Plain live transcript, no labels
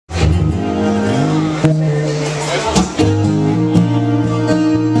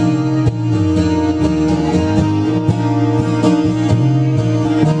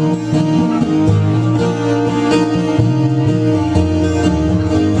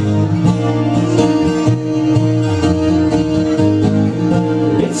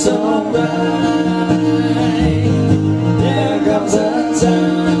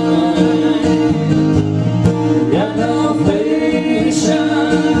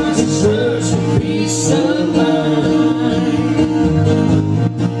sometimes I search for peace of mind.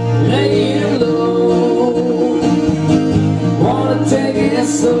 Laying low, wanna take it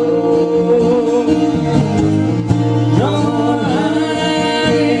slow. No more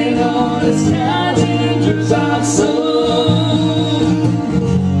hiding on this kind of dangerous I'm so.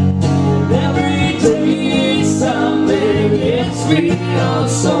 Every day something gets me on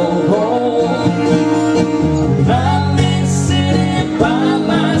so home. I've been sitting by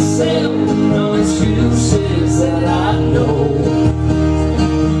myself, no excuses that I know.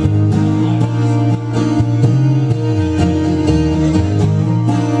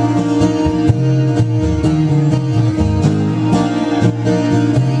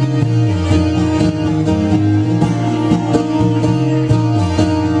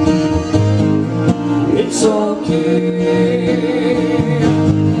 It's okay,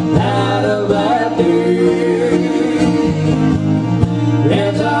 not a bad day.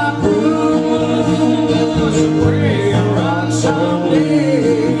 As I bruise away around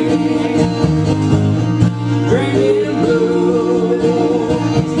someday, great and blue,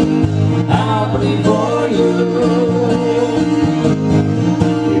 I'll bleed for you.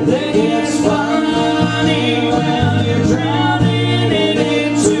 You think it's funny when you're drowning in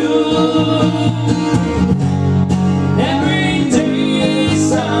it too.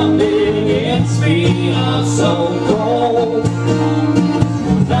 Something gets me up so cold.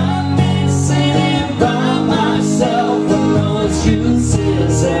 I've been sitting by myself with no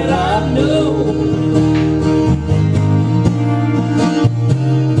excuses that I know.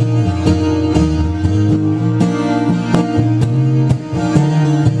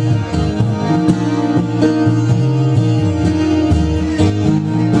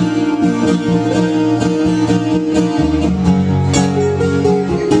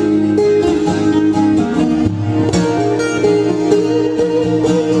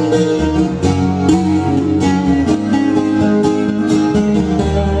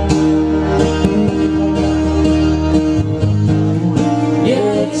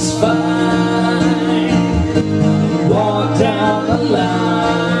 It's fine, walk down the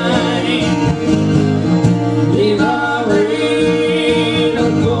line, leave our rain a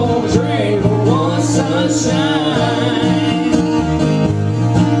gold train for one sunshine.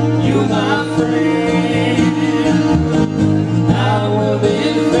 You my friend, I will be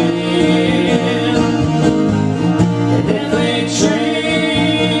a fan. And if they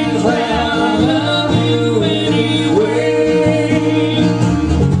change, well I love you anyway.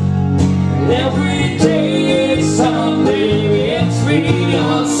 Every day something gets me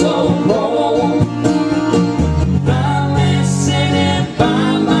on so cold. I've been sitting by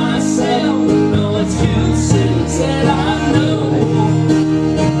myself with no excuses that I know.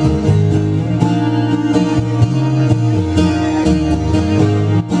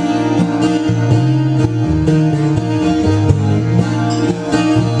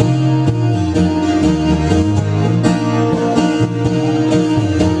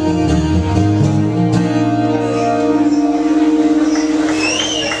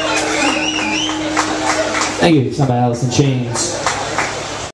 Thank you. It's not by Alice in Chains.